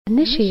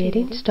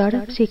Initiating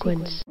startup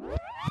sequence.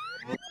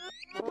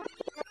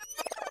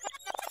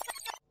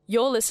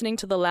 You're listening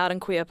to the Loud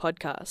and Queer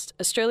podcast,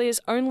 Australia's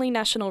only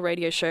national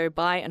radio show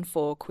by and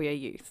for queer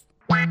youth.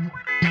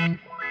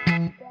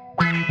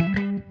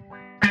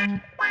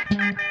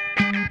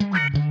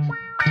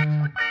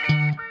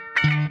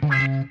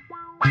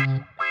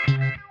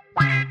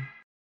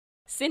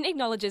 SYN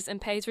acknowledges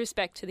and pays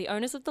respect to the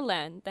owners of the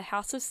land, the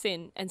House of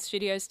SYN and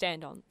studios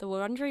stand on, the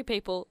Wurundjeri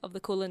people of the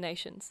Kulin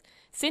Nations.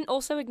 SYN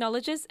also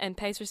acknowledges and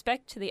pays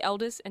respect to the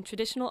elders and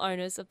traditional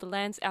owners of the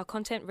lands our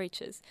content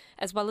reaches,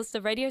 as well as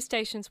the radio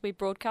stations we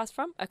broadcast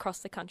from across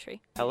the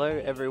country. Hello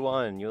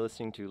everyone, you're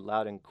listening to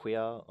Loud and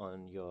Queer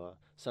on your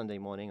Sunday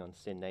morning on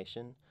SYN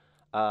Nation.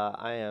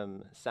 I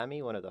am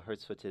Sammy, one of the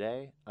hosts for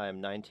today. I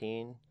am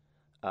 19.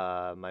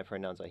 My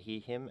pronouns are he,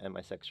 him, and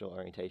my sexual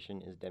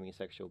orientation is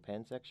demisexual,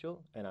 pansexual,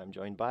 and I'm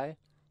joined by...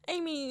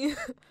 Amy.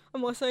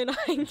 I'm also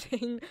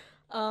 19.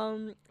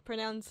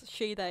 Pronouns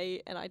she,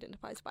 they, and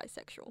identifies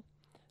bisexual.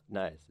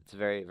 Nice. It's a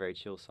very, very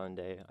chill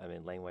Sunday. I'm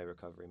in laneway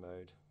recovery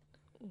mode.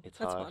 It's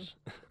That's harsh.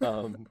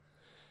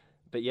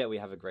 But yeah, we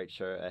have a great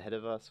show ahead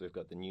of us. We've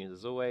got the news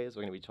as always.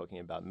 We're going to be talking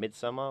about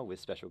Midsummer with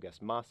special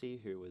guest Marcy,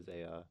 who was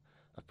a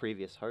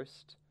previous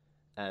host,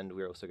 and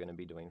we're also going to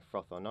be doing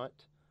Froth or Not.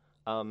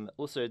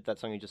 Also, that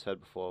song you just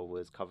heard before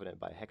was Covenant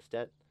by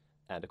Hextet.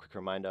 And a quick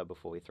reminder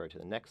before we throw to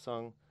the next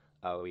song,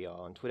 we are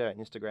on Twitter and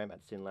Instagram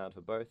at SYNLoud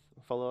for both.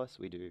 Follow us,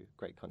 we do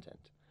great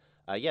content.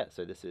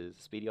 So this is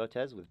Speedy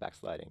Ortez with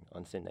Backsliding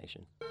on SYN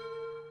Nation.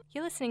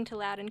 You're listening to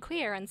Loud and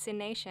Queer on SYN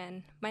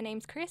Nation. My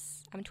name's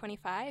Chris, I'm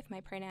 25, my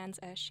pronouns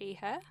are she,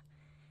 her.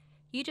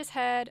 You just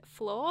heard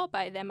Floor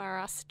by Them Are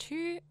Us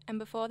 2, and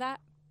before that,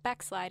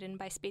 Backsliding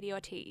by Speedy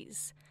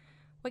Ortiz.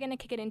 We're going to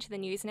kick it into the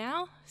news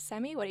now.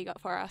 Sammy, what do you got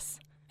for us?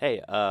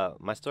 Hey,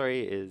 my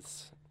story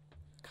is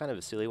kind of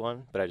a silly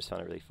one, but I just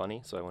found it really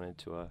funny, so I wanted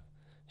to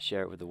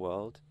share it with the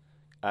world.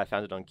 I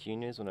found it on Q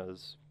News when I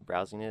was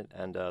browsing it,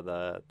 and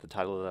the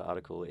title of the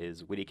article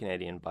is Witty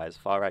Canadian Buys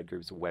Far-Right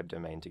Group's Web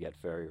Domain to Get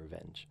Furry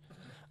Revenge.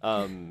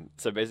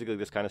 So basically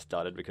this kind of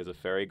started because a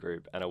furry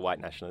group and a white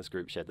nationalist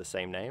group shared the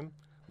same name,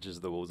 which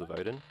is the Wolves of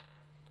Odin.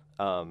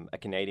 A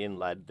Canadian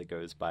lad that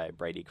goes by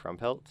Brady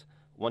Crumpelt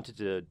wanted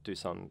to do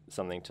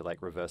something to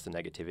like reverse the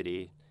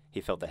negativity he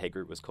felt the hate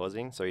group was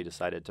causing, so he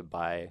decided to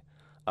buy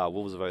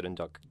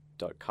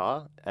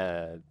wolvesofodin.car,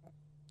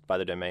 buy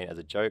the domain as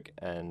a joke,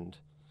 and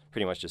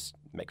pretty much just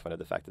make fun of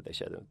the fact that they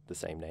share the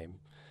same name.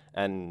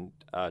 And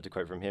to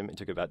quote from him, it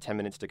took about 10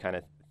 minutes to kind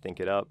of think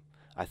it up.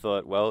 I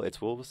thought, well,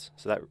 it's wolves,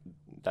 so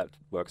that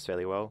works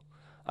fairly well.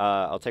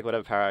 I'll take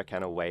whatever power I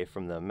can away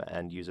from them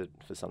and use it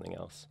for something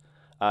else.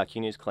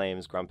 Q News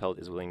claims Grumpelt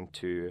is willing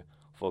to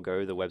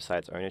forego the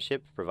website's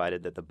ownership,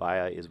 provided that the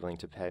buyer is willing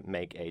to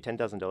make a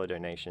 $10,000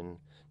 donation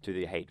to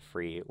the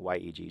hate-free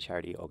YEG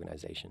charity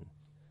organization.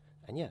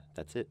 And yeah,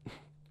 that's it.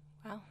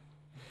 Wow.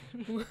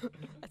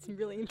 That's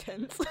really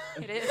intense.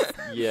 It is.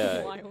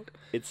 Yeah. Wild.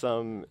 It's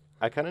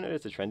I kind of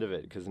noticed a trend of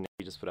it because they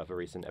just put up a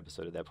recent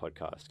episode of their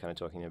podcast kind of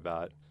talking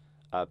about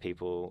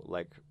people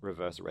like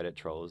reverse Reddit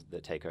trolls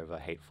that take over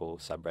hateful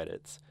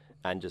subreddits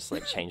and just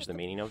like change the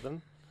meaning of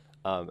them.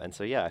 And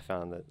so, yeah, I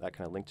found that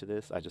kind of linked to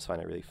this. I just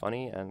find it really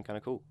funny and kind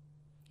of cool.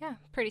 Yeah,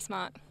 pretty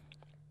smart.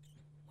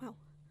 Wow.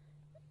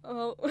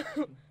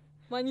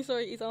 My new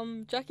story is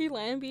Jackie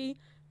Lambie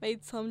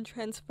made some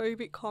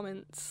transphobic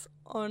comments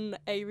on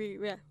a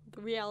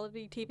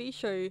reality TV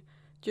show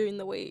during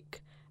the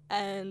week,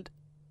 and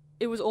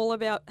it was all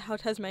about how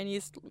Tasmania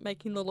is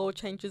making the law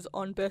changes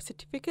on birth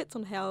certificates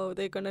on how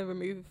they're going to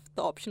remove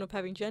the option of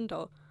having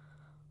gender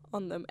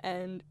on them,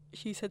 and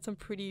she said some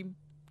pretty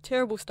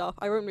terrible stuff.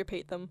 I won't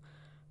repeat them,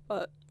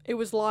 but it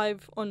was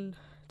live on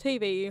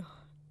TV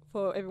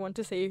for everyone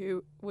to see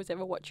who was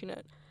ever watching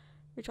it,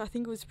 which I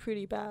think was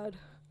pretty bad,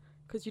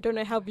 because you don't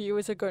know how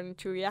viewers are going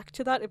to react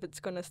to that, if it's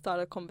going to start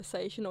a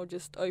conversation or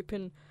just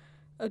open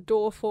a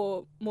door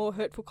for more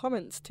hurtful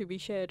comments to be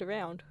shared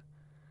around.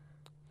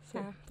 So,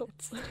 Yeah,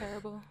 it's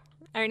terrible.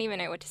 I don't even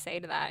know what to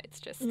say to that. It's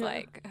just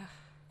like... Ugh.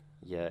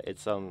 Yeah,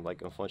 it's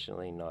like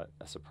unfortunately not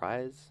a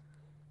surprise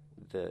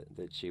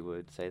that she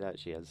would say that.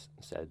 She has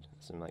said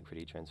some like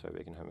pretty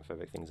transphobic and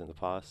homophobic things in the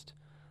past.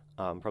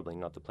 Probably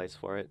not the place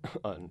for it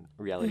on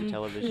reality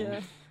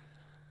television.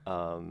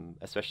 Yeah.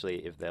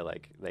 Especially if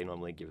they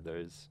normally give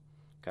those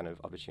kind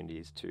of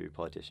opportunities to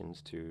politicians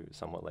to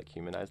somewhat like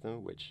humanize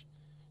them, which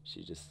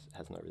she just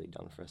has not really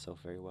done for herself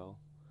very well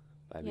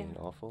by being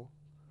awful.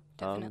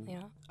 Definitely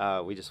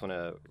not. We just want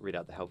to read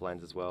out the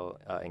helplines as well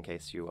in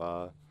case you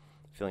are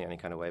feeling any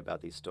kind of way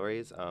about these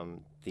stories.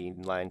 The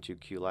line to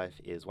Q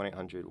Life is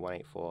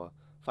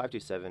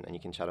 1-800-184-527, and you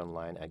can chat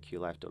online at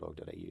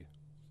qlife.org.au.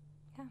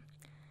 Yeah.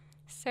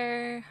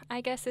 So I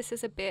guess this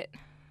is a bit,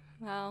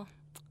 well,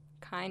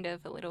 kind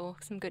of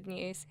some good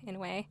news in a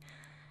way.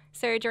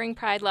 So during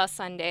Pride last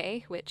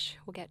Sunday, which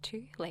we'll get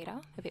to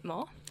later a bit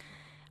more,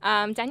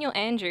 Daniel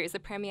Andrews, the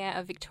Premier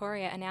of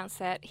Victoria, announced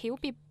that he will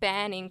be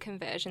banning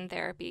conversion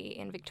therapy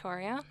in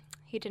Victoria.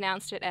 He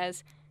denounced it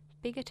as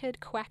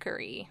bigoted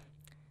quackery,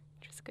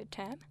 which is a good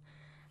term.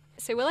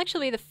 So we'll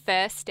actually be the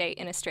first state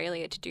in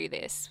Australia to do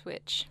this,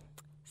 which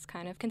is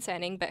kind of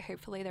concerning, but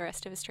hopefully the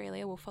rest of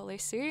Australia will follow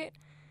suit.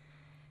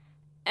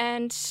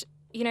 And,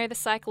 you know, the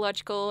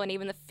psychological and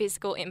even the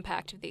physical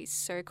impact of these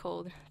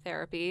so-called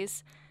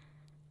therapies,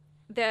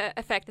 the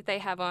effect that they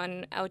have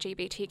on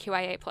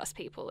LGBTQIA plus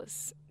people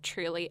is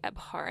truly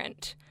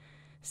abhorrent.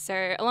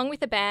 So along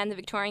with the ban, the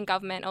Victorian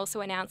government also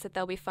announced that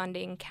they'll be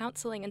funding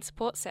counselling and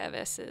support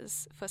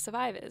services for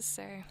survivors.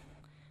 So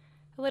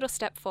a little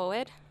step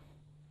forward.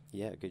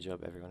 Yeah, good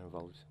job everyone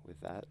involved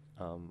with that.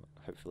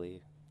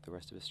 Hopefully the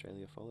rest of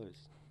Australia follows.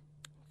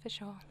 For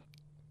sure.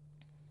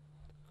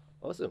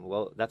 Awesome.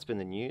 Well, that's been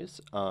the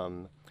news.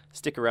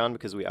 Stick around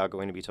because we are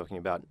going to be talking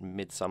about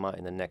Midsummer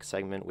in the next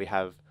segment. We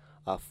have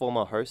our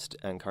former host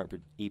and current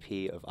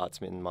EP of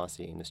Artsmitten,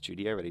 Marcy, in the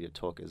studio, ready to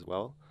talk as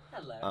well.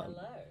 Hello.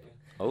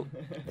 Oh,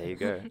 there you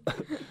go.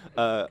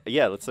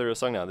 Yeah, let's throw a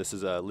song now. This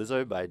is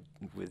Lizzo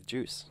with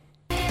Juice.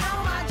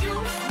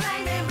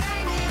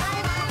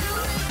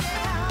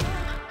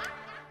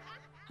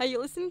 Hey, you're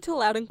listening to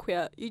Loud and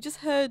Queer. You just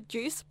heard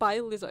Juice by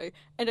Lizzo.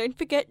 And don't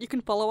forget, you can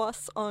follow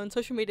us on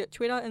social media,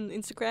 Twitter and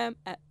Instagram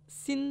at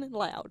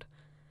SinLoud.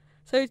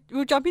 So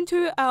we'll jump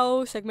into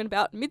our segment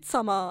about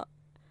Midsummer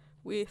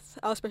with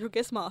our special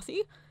guest,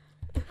 Marcy.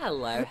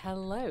 Hello.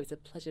 It's a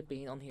pleasure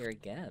being on here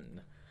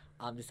again.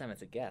 This time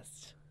as a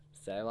guest.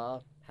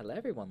 So, hello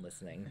everyone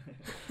listening.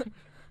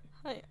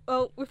 Hi.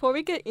 Well, before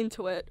we get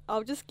into it,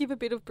 I'll just give a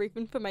bit of brief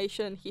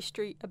information and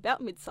history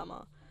about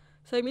Midsummer.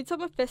 So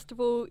Midsummer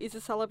Festival is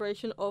a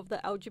celebration of the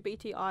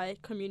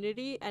LGBTI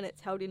community and it's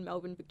held in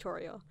Melbourne,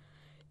 Victoria.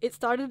 It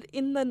started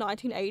in the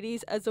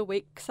 1980s as a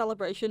week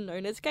celebration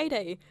known as Gay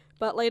Day,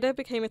 but later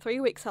became a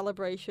 3-week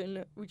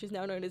celebration, which is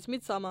now known as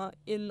Midsummer,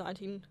 in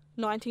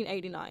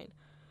 1989.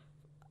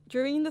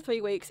 During the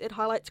 3 weeks, it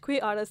highlights queer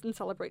artists and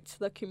celebrates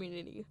the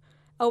community.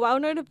 A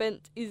well-known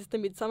event is the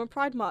Midsummer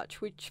Pride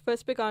March, which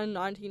first began in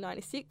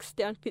 1996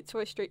 down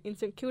Fitzroy Street in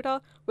St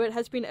Kilda, where it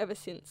has been ever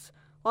since.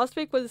 Last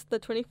week was the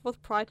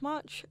 24th Pride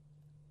March,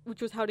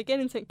 which was held again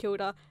in St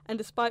Kilda, and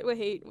despite the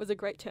heat, was a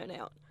great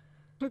turnout.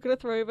 We're going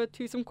to throw over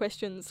to some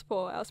questions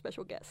for our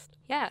special guest.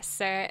 Yeah,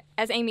 so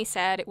as Amy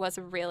said, it was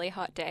a really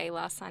hot day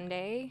last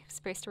Sunday.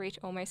 Supposed to reach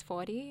almost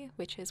 40,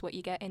 which is what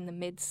you get in the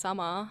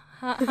midsummer.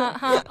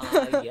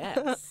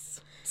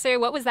 Yes. So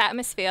what was the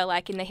atmosphere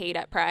like in the heat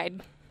at Pride?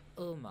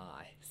 Oh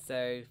my.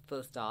 So, for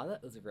the starter,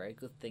 it was a very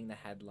good thing that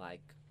had, like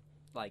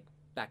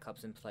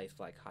backups in place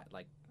for,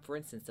 for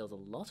instance, there was a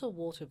lot of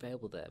water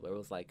available there, where it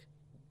was,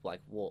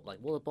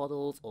 water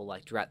bottles, or,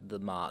 throughout the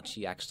march,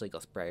 you actually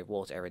got spray of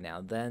water every now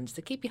and then, just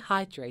to keep you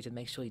hydrated and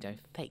make sure you don't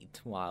faint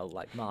while,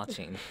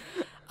 marching.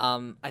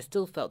 I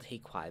still felt the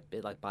heat quite a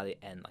bit, by the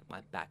end,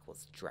 my back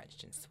was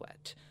drenched in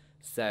sweat.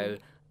 So,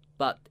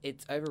 but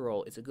it's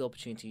overall, it's a good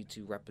opportunity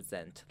to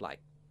represent,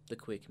 the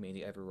queer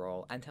community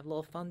overall, and to have a lot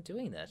of fun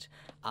doing it.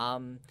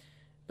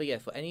 But yeah,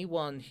 for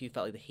anyone who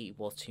felt like the heat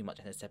was too much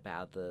and had to step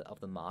out of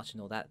the march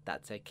and all that,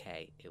 that's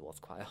okay. It was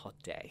quite a hot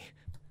day.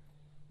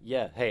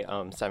 Yeah, hey,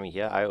 Sammy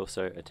here. I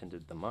also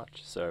attended the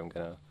march, so I'm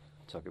going to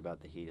talk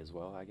about the heat as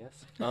well, I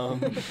guess.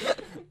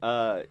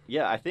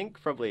 Yeah, I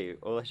think probably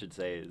all I should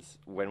say is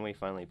when we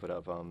finally put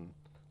up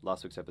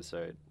last week's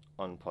episode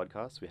on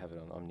podcast, we have it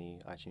on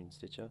Omni, iTunes,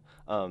 Stitcher,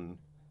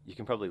 you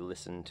can probably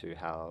listen to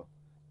how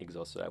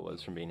exhausted I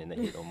was from being in the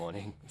heat all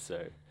morning.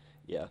 So,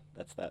 yeah,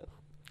 that's that.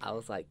 I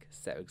was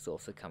so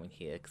exhausted coming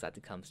here because I had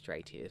to come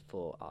straight here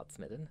for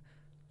Artsmitten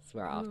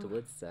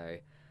afterwards. So,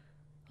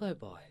 oh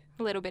boy,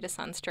 a little bit of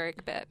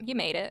sunstroke, but you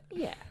made it.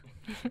 Yeah.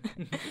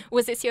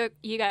 Was this you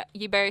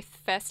both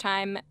first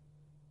time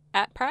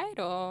at Pride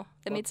or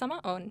the Midsummer,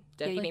 or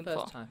definitely you been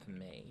first before? time for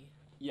me.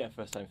 Yeah,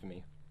 first time for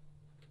me.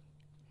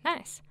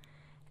 Nice.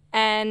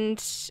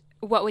 And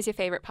what was your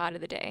favorite part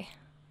of the day?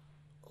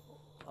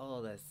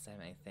 Oh, there's so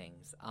many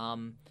things.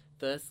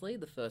 Firstly,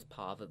 the first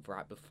part of it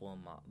right before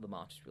the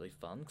march was really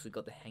fun because we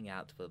got to hang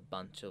out with a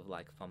bunch of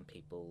fun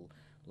people,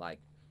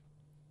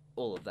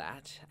 all of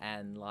that,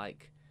 and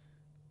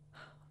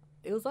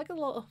it was a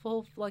lot of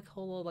whole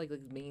lot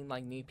of meeting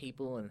new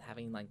people and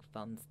having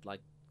fun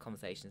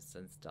conversations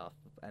and stuff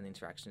and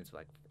interactions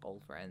with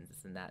old friends,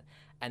 this and that.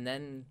 And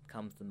then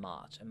comes the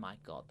march, and my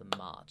god, the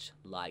march,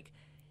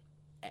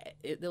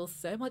 there was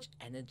so much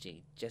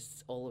energy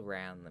just all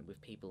around with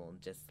people, and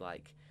just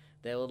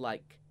there were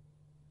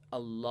a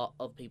lot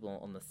of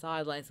people on the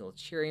sidelines and all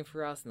cheering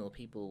for us, and there were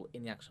people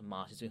in the actual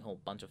march doing a whole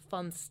bunch of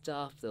fun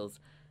stuff. There was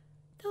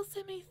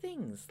so many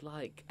things,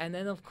 and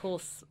then of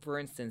course, for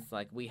instance,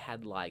 we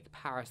had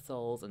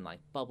parasols and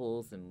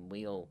bubbles, and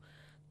they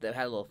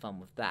had a lot of fun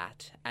with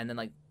that. And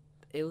then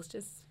it was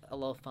just a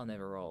lot of fun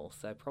overall.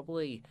 So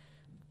probably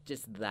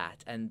just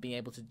that, and being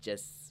able to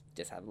just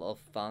have a lot of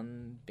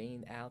fun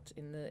being out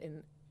in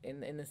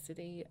the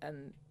city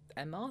and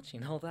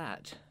marching, all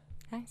that.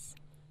 Nice.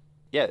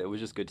 Yeah, it was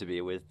just good to be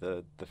with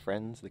the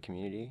friends, the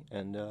community,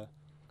 and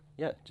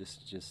yeah,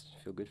 just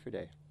feel good for a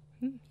day.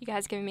 You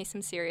guys are giving me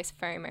some serious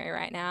FOMO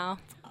right now.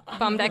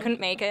 Bummed I couldn't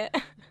make it.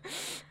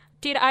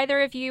 Did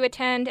either of you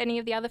attend any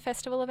of the other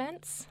festival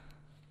events?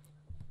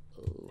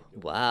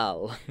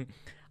 Wow.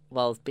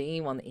 well,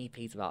 being one of the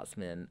EPs of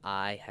Artsman,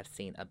 I have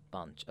seen a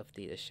bunch of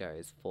theatre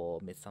shows for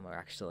Midsummer,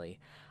 actually.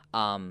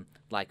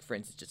 Like, for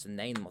instance, just to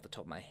name them off the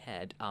top of my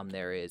head,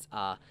 there is,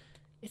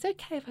 it's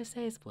okay if I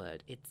say this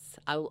word. It's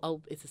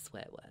a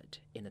swear word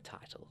in the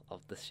title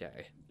of the show.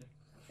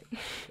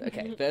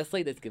 Okay,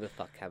 firstly, there's Give a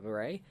Fuck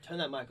Cabaret. Turn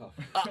that mic off.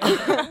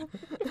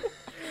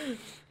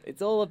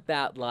 It's all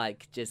about,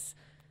 like, just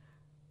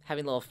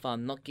having a lot of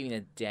fun, not giving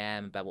a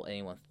damn about what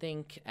anyone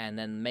think, and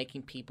then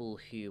making people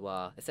who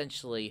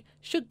essentially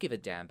should give a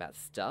damn about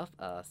stuff,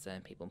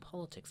 certain people in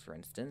politics, for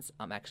instance,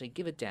 actually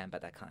give a damn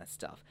about that kind of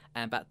stuff,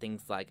 and about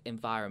things like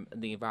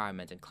the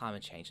environment and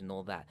climate change and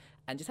all that,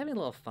 and just having a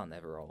lot of fun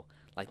overall.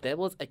 Like, there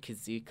was a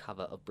kazoo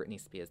cover of Britney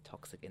Spears'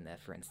 Toxic in there,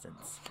 for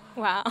instance.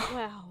 Wow.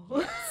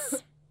 Wow.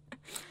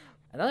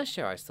 Another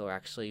show I saw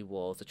actually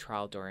was The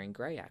Trial of Dorian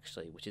Gray,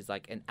 actually, which is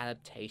like an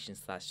adaptation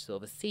 / sort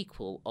of a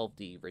sequel of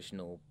the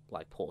original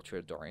like Portrait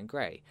of Dorian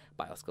Gray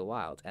by Oscar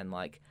Wilde, and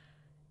like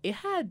it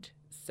had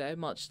so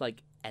much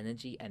like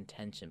energy and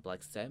tension, but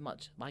like so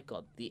much. My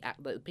God, the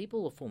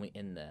people were performing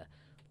in there,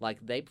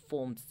 like they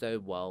performed so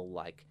well,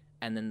 like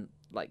and then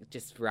like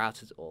just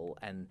throughout it all,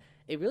 and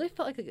it really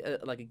felt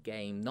like a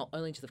game, not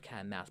only just of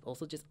cat and mouse, but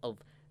also just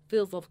of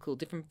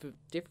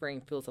differing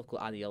philosophical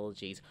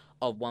ideologies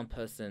of one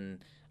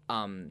person.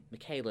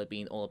 Michaela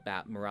being all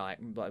about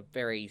morality,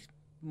 very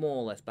more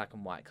or less black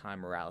and white kind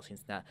of morality,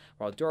 and that,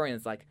 while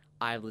Dorian's like,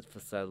 I've lived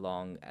for so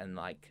long, and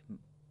like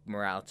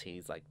morality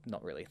is like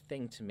not really a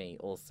thing to me.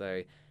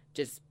 Also,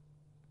 just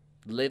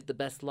live the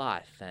best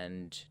life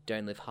and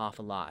don't live half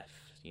a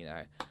life, you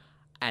know.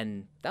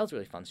 And that was a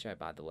really fun show,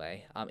 by the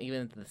way.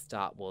 Even if the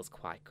start was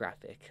quite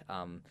graphic,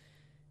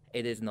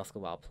 it is an Oscar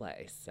Wilde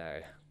play, so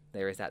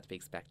there is that to be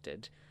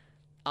expected.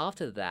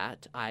 After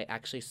that, I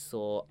actually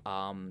saw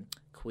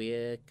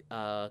Queer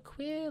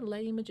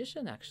Lady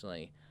Magician,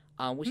 actually,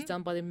 which is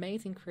done by the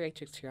amazing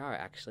creatrix Tiara,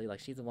 actually. Like,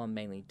 she's the one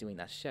mainly doing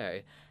that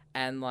show.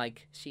 And,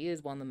 like, she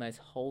is one of the most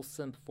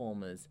wholesome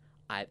performers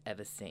I've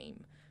ever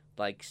seen.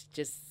 Like,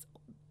 there's,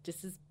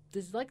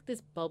 like,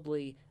 this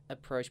bubbly,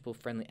 approachable,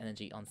 friendly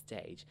energy on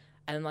stage.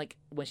 And, like,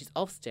 when she's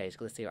off stage,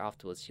 because I see her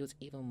afterwards, she was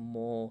even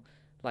more,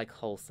 like,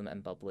 wholesome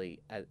and bubbly,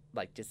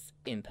 like, just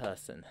in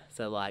person.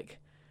 So, like,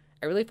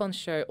 a really fun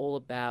show all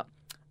about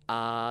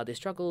the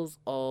struggles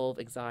of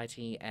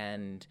anxiety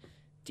and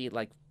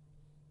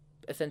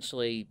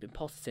essentially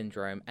imposter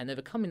syndrome, and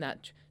overcoming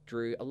that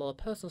drew a lot of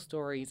personal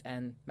stories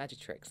and magic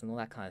tricks and all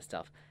that kind of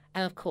stuff.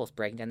 And of course,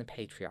 breaking down the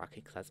patriarchy,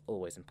 because that's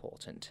always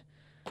important.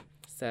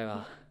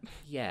 So,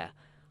 yeah,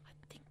 I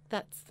think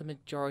that's the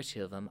majority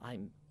of them.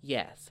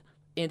 Yes.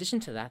 In addition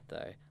to that,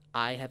 though,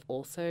 I have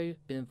also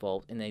been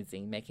involved in a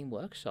zine making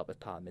workshop as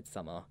part of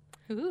Midsummer.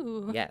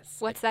 Ooh. Yes.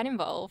 What's that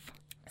involve?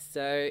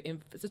 So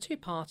it's a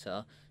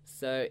two-parter.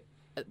 So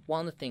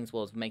one of the things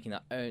was making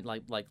our own,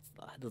 like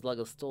there's a lot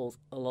of stalls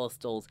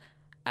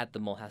at the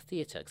Morehouse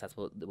Theatre, because that's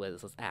where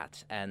this was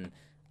at, and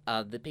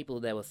the people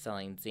there were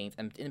selling zines,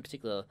 and in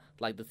particular,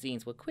 like the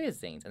zines were queer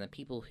zines, and the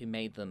people who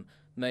made them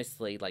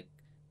mostly like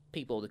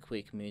people of the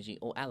queer community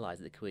or allies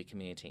of the queer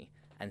community.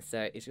 And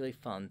so it's really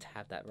fun to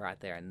have that right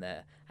there and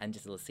there, and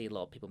just to see a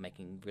lot of people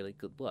making really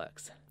good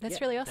works.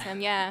 That's really awesome.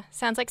 Yeah,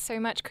 sounds like so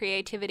much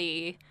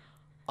creativity.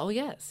 Oh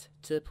yes,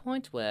 to the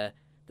point where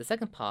the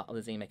second part of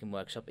the zine making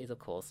workshop is, of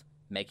course,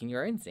 making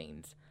your own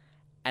zines.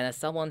 And as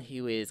someone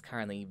who is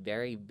currently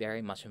very,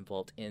 very much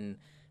involved in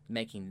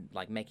making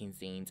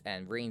zines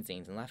and reading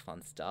zines and that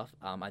fun stuff,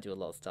 I do a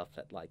lot of stuff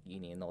at like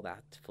uni and all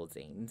that for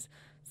zines.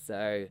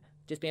 So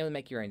just being able to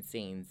make your own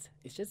zines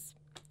it's just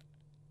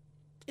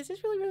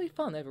really, really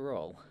fun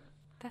overall.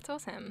 That's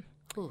awesome.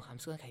 Ooh, I'm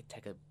just gonna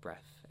take a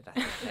breath. If that's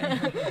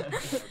okay.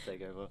 I'll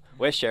take over.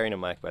 We're sharing a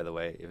mic, by the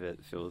way, if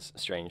it feels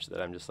strange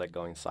that I'm just like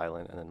going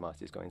silent and then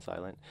Marcy's going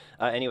silent.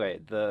 Anyway,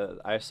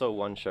 I saw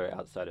one show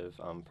outside of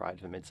Pride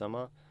for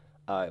Midsummer.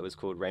 It was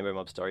called Rainbow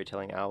Mob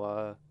Storytelling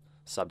Hour,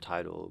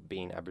 subtitle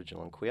Being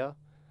Aboriginal and Queer.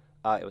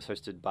 It was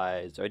hosted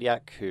by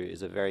Zodiac, who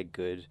is a very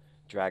good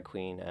drag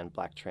queen and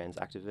black trans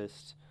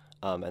activist.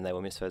 And they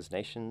were Miss First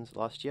Nations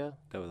last year.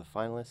 They were the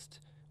finalist.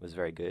 It was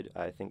very good.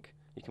 I think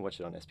you can watch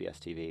it on SBS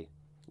TV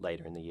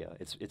later in the year.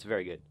 It's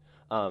very good.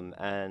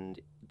 And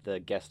the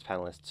guest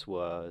panelists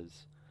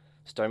was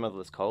Stone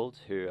Motherless Cold,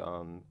 who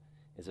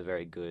is a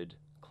very good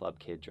club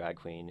kid drag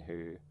queen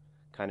who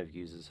kind of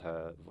uses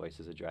her voice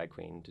as a drag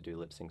queen to do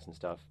lip syncs and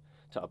stuff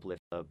to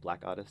uplift the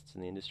black artists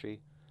in the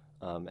industry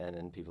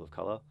and people of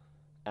color.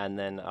 And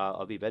then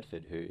Albie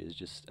Bedford, who is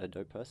just a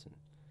dope person.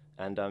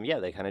 And yeah,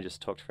 they kind of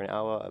just talked for an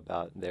hour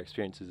about their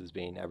experiences as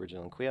being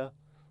Aboriginal and queer,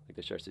 like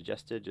the show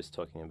suggested, just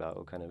talking about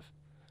all kind of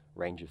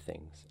range of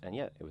things. And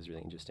yeah, it was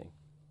really interesting.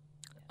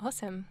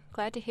 Awesome.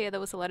 Glad to hear there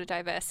was a lot of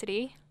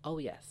diversity. Oh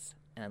yes,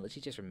 and I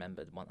literally just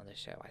remembered one other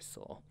show I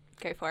saw.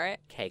 Go for it.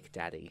 Cake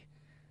Daddy.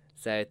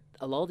 So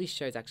a lot of these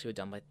shows actually were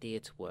done by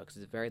Theatre Works.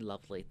 It's a very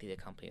lovely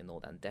theatre company and all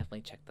that, and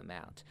definitely check them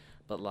out.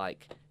 But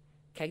like,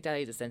 Cake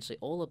Daddy is essentially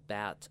all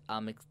about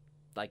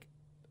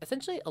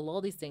essentially a lot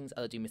of these things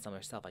are doing with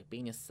yourself, like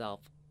being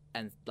yourself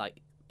and like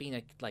being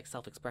like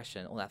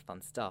self-expression, all that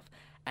fun stuff.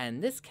 And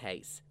in this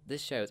case,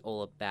 this show is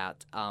all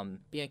about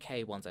being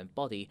okay with one's own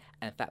body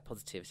and fat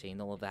positivity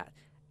and all of that.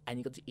 And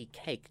you got to eat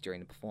cake during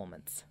the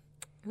performance.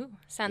 Ooh,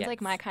 sounds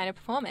like my kind of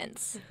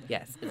performance.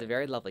 Yes, it's a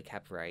very lovely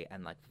cabaret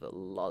and like with a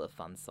lot of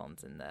fun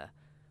songs in there.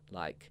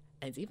 Like,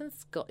 and it's even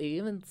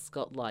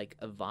got like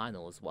a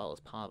vinyl as well as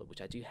part of it,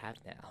 which I do have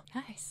now.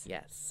 Nice.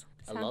 Yes.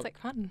 Sounds like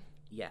fun.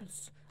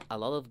 Yes. A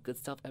lot of good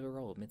stuff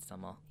overall,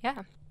 Midsummer.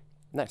 Yeah.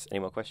 Nice. Any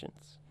more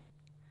questions?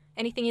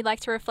 Anything you'd like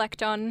to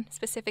reflect on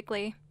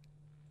specifically?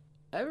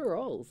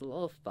 Overall, it's a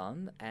lot of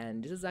fun,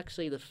 and this is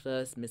actually the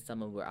first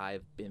Midsummer where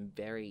I've been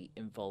very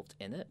involved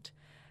in it.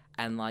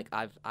 And like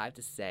I have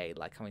to say,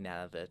 like coming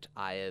out of it,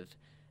 I have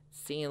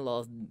seen a lot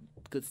of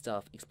good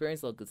stuff,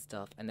 experienced a lot of good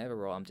stuff, and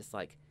overall, I'm just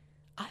like,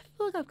 I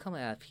feel like I've come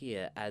out of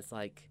here as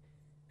like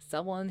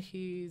someone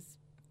who's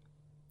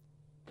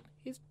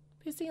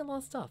seeing a lot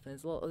of stuff, and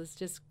it's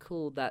just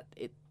cool that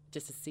it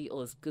just to see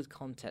all this good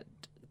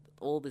content,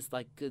 all this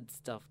like good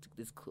stuff,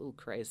 this cool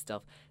creative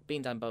stuff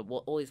being done by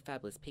all these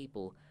fabulous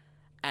people.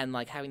 And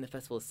like having the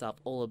festival itself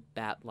all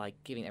about like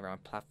giving everyone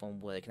a platform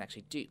where they can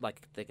actually do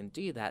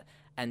do that,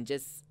 and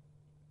just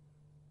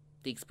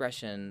the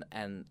expression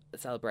and the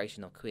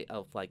celebration of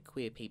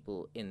queer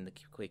people in the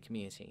queer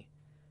community.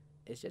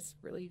 It's just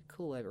really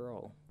cool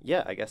overall.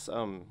 Yeah, I guess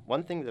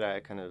one thing that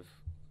I kind of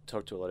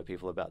talked to a lot of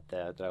people about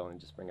there that I want to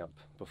just bring up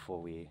before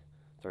we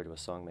throw to a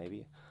song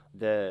maybe.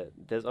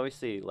 There's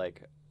obviously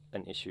like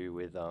an issue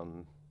with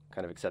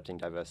kind of accepting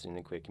diversity in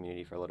the queer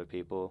community for a lot of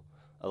people.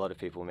 A lot of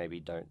people maybe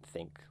don't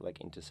think like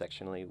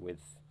intersectionally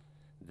with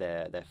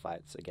their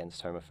fights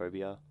against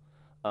homophobia.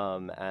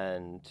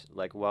 And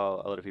like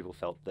while a lot of people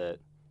felt that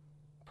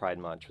Pride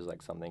March was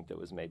like something that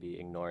was maybe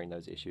ignoring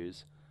those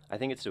issues, I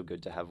think it's still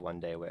good to have one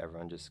day where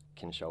everyone just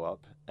can show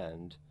up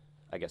and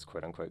I guess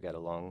quote unquote get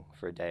along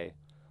for a day.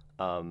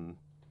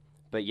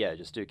 But yeah,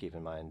 just do keep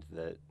in mind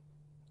that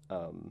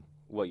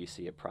what you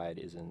see at Pride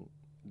isn't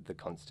the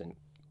constant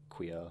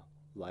queer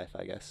life,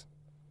 I guess.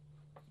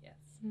 Yes.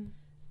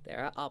 There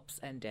are ups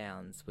and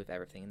downs with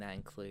everything, and that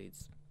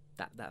includes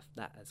that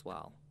as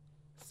well.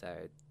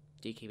 So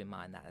do keep in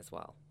mind that as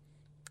well.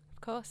 Of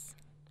course.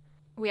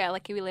 We are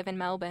lucky we live in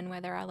Melbourne where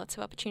there are lots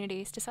of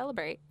opportunities to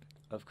celebrate.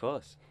 Of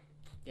course.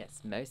 Yes,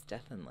 most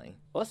definitely.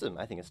 Awesome.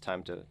 I think it's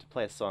time to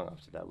play a song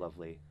after that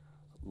lovely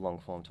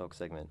long-form talk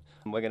segment.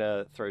 We're going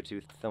to throw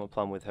to Thelma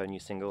Plum with her new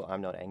single,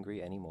 I'm Not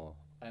Angry Anymore.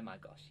 Oh my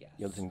gosh, yes.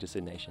 You're listening to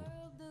Sid Nation.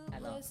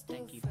 And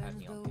thank you for having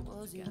me on here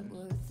once again.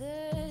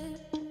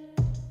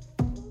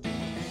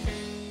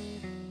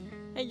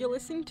 Hey, you're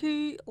listening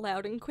to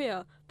Loud and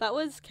Queer. That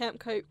was Camp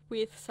Cope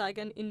with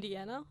Sagan,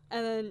 Indiana.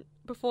 And then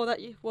before that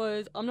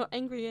was I'm Not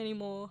Angry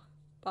Anymore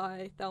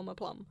by Thelma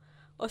Plum.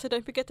 Also,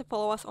 don't forget to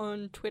follow us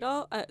on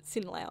Twitter at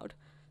SinLoud.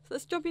 So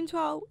let's jump into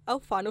our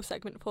final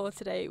segment for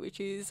today, which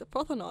is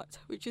Froth or Not,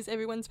 which is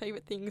everyone's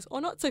favourite things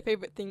or not so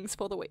favourite things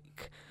for the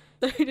week.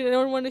 So did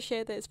anyone want to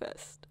share theirs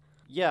first?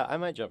 Yeah, I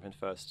might jump in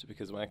first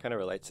because when it kind of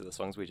relates to the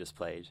songs we just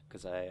played,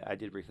 because I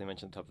did briefly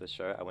mention at the top of the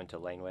show, I went to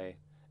Laneway,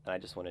 and I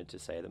just wanted to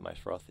say that my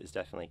froth is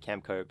definitely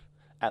Camp Cope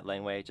at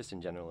Laneway, just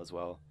in general as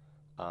well.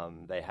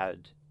 They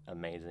had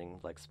amazing,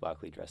 like,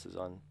 sparkly dresses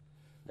on.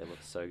 They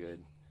looked so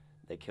good.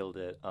 They killed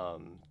it.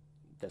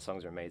 Their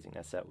songs are amazing.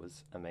 Their set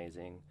was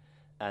amazing.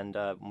 And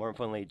more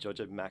importantly,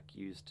 Georgia Mack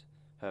used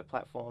her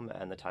platform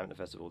and the time at the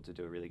festival to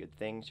do a really good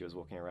thing. She was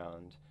walking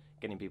around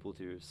getting people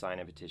to sign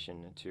a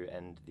petition to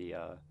end the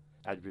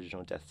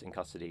Aboriginal deaths in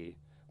custody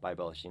by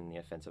abolishing the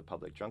offence of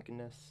public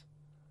drunkenness.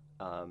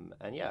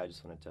 And yeah, I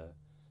just wanted to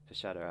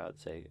shout her out,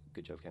 say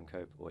good job Camp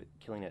Cope, or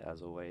killing it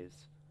as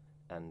always.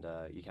 And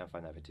you can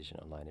find that petition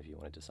online if you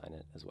wanted to sign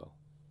it as well.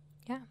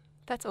 Yeah,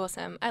 that's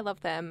awesome. I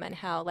love them and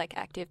how like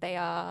active they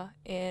are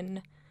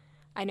in.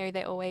 I know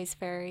they're always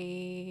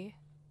very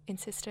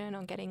insistent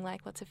on getting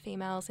like lots of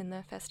females in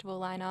the festival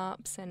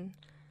lineups, and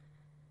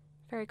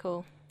very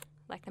cool.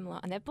 Like them a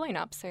lot, and they've blown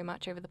up so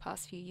much over the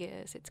past few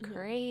years. It's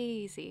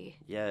crazy.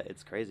 Yeah,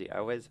 it's crazy.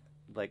 I've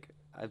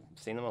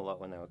seen them a lot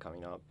when they were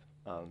coming up,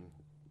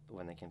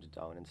 when they came to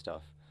Darwin and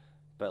stuff.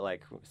 But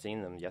like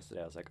seeing them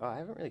yesterday, I was like, oh, I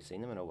haven't really seen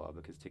them in a while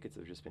because tickets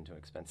have just been too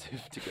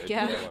expensive to go to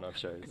their one-off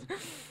shows.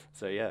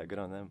 So yeah, good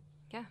on them.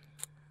 Yeah,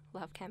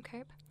 love Camp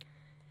Cope.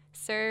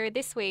 So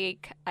this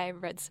week I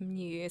read some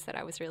news that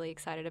I was really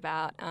excited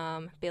about.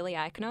 Billy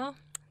Eichner,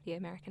 the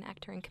American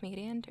actor and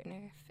comedian, don't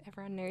know if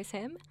everyone knows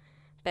him,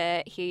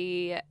 but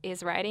he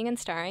is writing and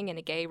starring in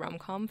a gay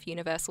rom-com for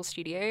Universal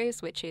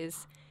Studios, which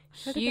is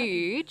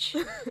huge,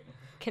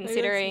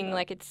 considering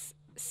like it's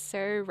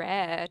so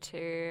rare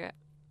to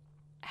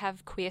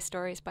have queer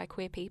stories by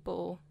queer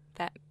people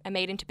that are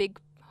made into big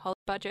Hollywood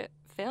budget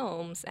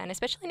films, and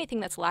especially anything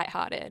that's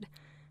lighthearted.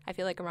 I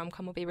feel like a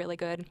rom-com will be really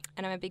good,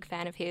 and I'm a big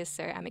fan of his,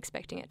 so I'm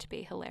expecting it to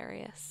be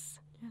hilarious.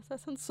 Yes,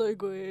 that sounds so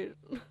good.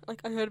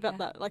 Like, I heard about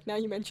that. Like, now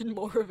you mentioned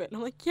more of it, and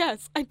I'm like,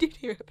 yes, I did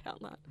hear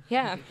about that.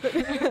 Yeah.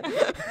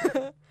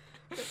 But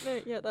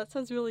no, yeah, that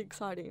sounds really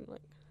exciting.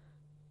 Like,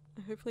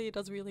 hopefully it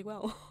does really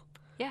well.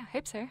 Yeah, I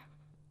hope so.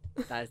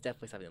 That is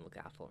definitely something to look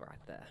out for right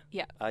there.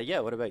 Yeah. Yeah,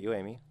 what about you,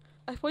 Amy?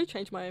 I've probably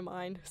changed my own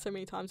mind so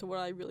many times on what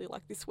I really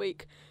like this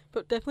week,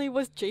 but definitely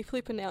was G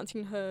Flip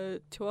announcing her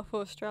tour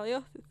for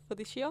Australia for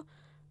this year,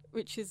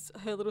 which is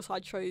her little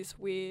side shows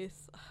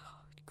with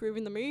Groove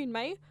in the Moon in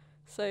May.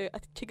 So I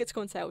think tickets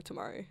go on sale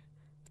tomorrow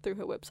through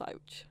her website,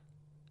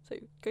 so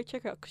go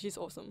check her out because she's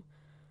awesome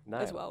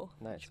as well.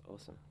 Nice,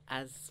 awesome.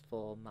 As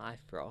for my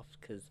froth,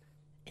 because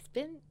it's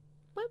been,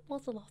 when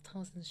was the last time I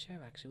was in the show?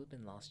 Actually, it would have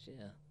been last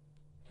year.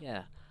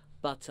 Yeah,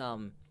 but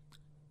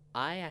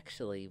I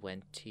actually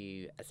went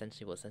to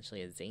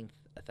essentially a zine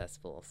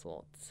festival of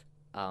sorts.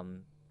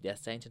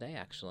 Yesterday and today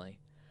actually,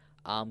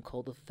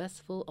 called the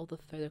Festival of the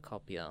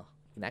Photocopier.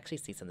 You can actually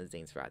see some of the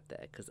zines right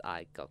there because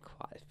I got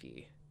quite a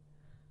few.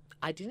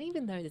 I didn't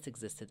even know this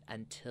existed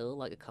until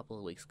like a couple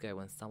of weeks ago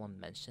when someone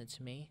mentioned it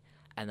to me,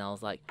 and I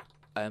was like,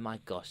 "Oh my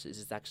gosh, this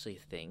is actually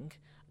a thing."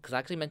 Because I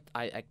actually meant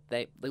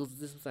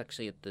this was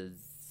actually at the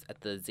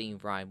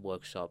Zine Rhyme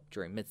workshop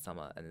during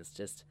Midsummer, and it's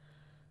just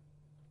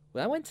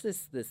when I went to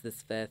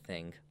this fair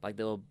thing, like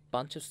there were a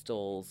bunch of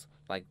stalls,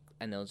 like,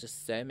 and there was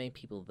just so many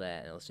people there,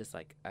 and it was just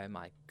like, "Oh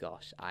my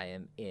gosh, I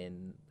am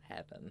in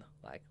heaven!"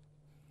 Like,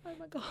 oh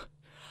my god,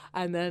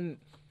 and then.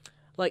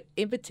 Like,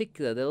 in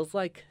particular, there was,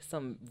 like,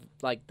 there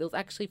was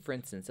actually, for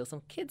instance, there were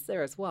some kids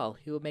there as well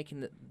who were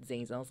making the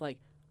zines, and I was like,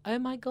 oh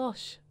my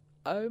gosh,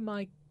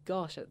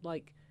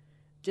 like,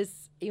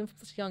 just, even from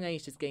such a young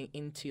age, just getting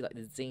into, like,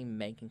 the zine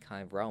making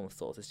kind of realm of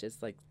sorts, it's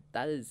just, like,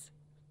 that is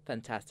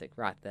fantastic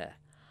right there.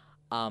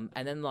 And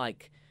then,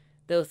 like,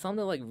 there was some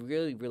that were, like,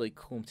 really, really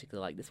cool in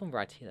particular, like, this one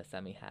right here that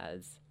Sammy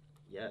has.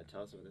 Yeah,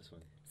 tell us about this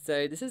one.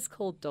 So, this is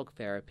called Dog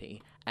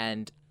Therapy,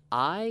 and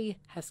I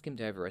have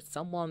skimmed over it.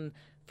 Someone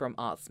from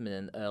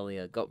Artsman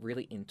earlier got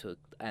really into it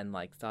and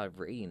like started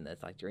reading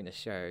this like during the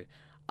show.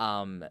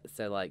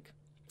 So like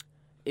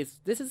this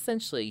is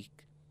essentially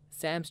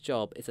Sam's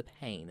job is a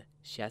pain.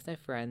 She has no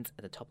friends,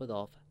 and to top it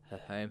off, her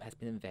home has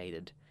been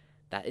invaded.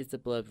 That is the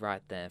blurb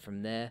right there.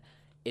 From there,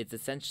 it's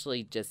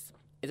essentially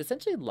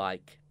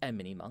like a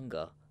mini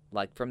manga.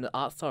 Like from the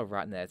art style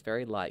right there, it's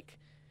very like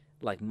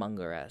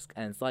manga-esque,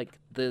 and it's like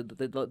the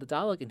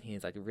dialogue in here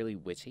is like really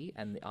witty,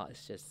 and the art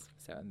is just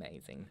so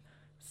amazing.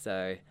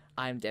 So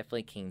I'm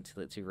definitely keen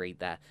to read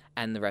that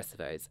and the rest of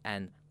those.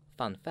 And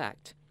fun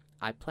fact,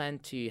 I plan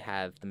to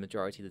have the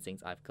majority of the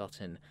zines I've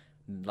gotten,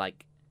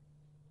 like,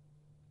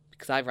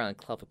 because I run a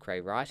club for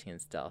creative writing and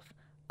stuff,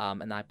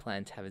 and I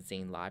plan to have a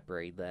zine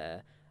library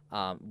there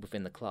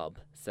within the club.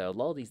 So a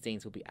lot of these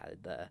zines will be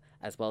added there,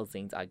 as well as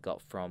zines I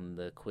got from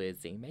the queer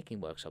zine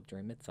making workshop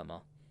during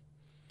Midsummer.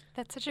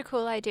 That's such a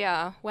cool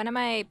idea. One of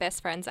my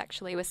best friends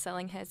actually was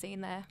selling her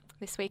zine there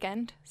this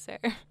weekend. So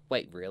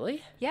Wait,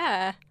 really?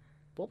 yeah.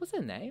 What was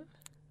her name?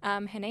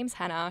 Her name's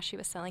Hannah. She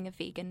was selling a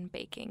vegan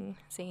baking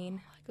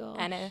zine. Oh my gosh.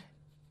 And a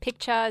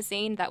picture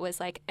zine that was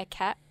like a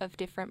cat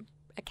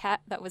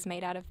that was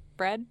made out of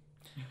bread.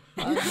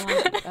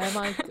 Oh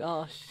my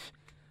gosh.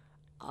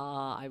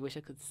 I wish I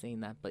could have seen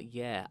that, but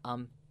yeah,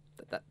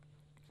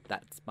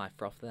 that's my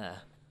froth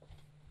there.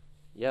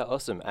 Yeah,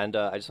 awesome. And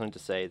I just wanted to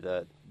say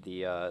that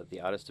the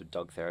artist of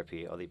Dog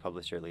Therapy, or the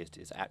publisher at least,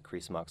 is at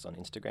Chris Marks on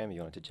Instagram if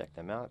you wanted to check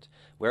them out.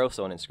 We're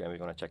also on Instagram if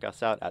you want to check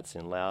us out, at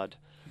Sin Loud.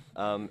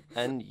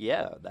 And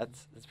yeah,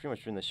 that's pretty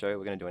much been the show.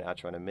 We're going to do an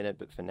outro in a minute,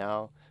 but for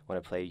now, I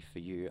want to play for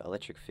you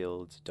Electric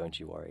Fields, Don't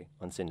You Worry,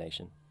 on Sin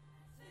Nation.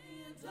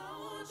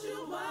 Don't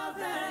you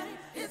worry,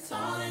 it's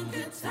all in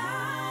good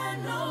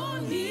time, no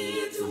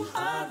need to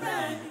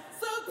hurry.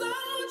 So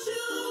don't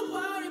you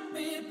worry,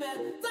 baby,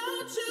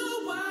 don't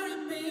you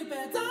worry,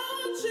 baby,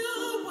 don't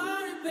you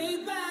worry,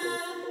 baby.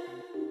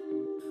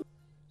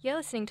 You're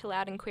listening to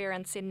Loud and Queer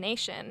on Sin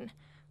Nation.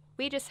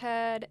 We just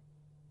heard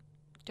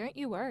Don't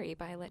You Worry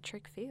by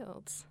Electric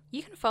Fields.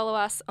 You can follow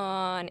us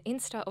on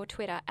Insta or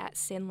Twitter at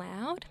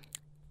SinLoud.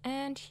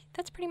 And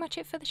that's pretty much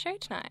it for the show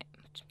tonight.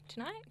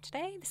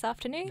 Today, this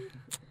afternoon?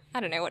 I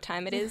don't know what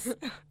time it is.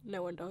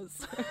 No one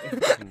does.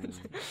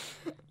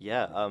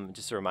 Yeah,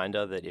 just a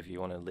reminder that if you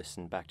want to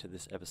listen back to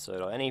this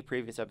episode or any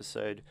previous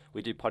episode,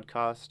 we do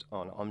podcast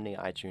on Omni,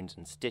 iTunes,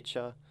 and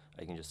Stitcher.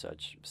 You can just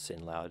search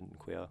Sin Loud and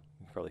Queer.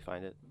 You can probably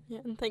find it.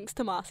 Yeah, and thanks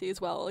to Marcy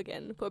as well,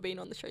 again, for being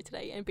on the show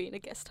today and being a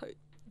guest host.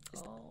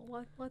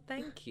 Oh, well,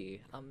 thank you.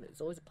 It's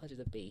always a pleasure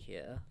to be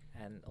here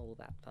and all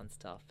that fun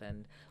stuff.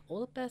 And all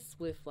the best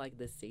with like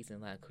this season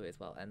of Loud Queer as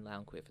well, and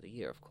Loud Queer for the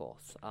year, of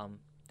course.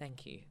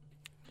 Thank you.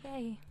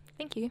 Yay.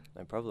 Thank you.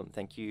 No problem.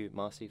 Thank you,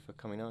 Marcy, for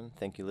coming on.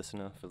 Thank you,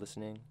 listener, for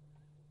listening.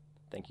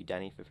 Thank you,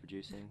 Danny, for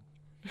producing.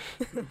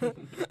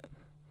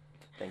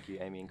 Thank you,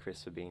 Amy and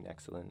Chris, for being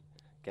excellent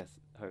guest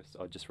hosts,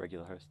 or just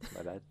regular hosts,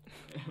 my bad.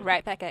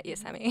 Right back at you,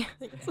 Sammy.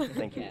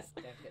 Thank you. Yes,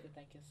 don't forget to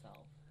thank yourself.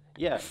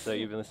 Yeah, so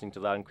you've been listening to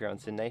Loud and Queer on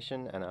Sin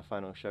Nation, and our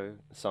final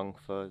song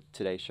for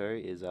today's show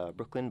is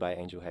Brooklyn by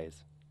Angel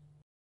Hayes.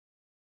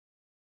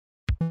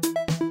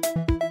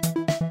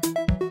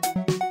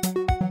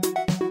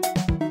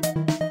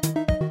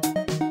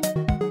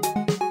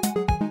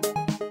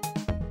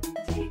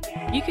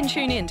 You can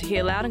tune in to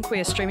hear Loud and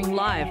Queer streaming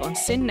live on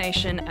Sin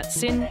Nation at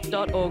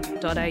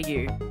sin.org.au.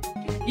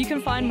 You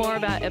can find more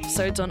of our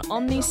episodes on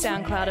Omni,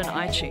 SoundCloud and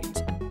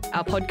iTunes.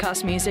 Our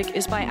podcast music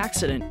is by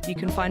Accident. You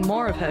can find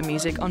more of her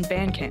music on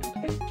Bandcamp.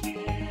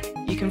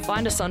 You can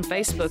find us on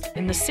Facebook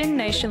in the Sin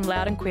Nation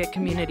Loud and Queer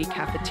Community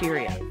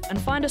Cafeteria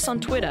and find us on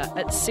Twitter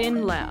at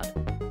Sin Loud.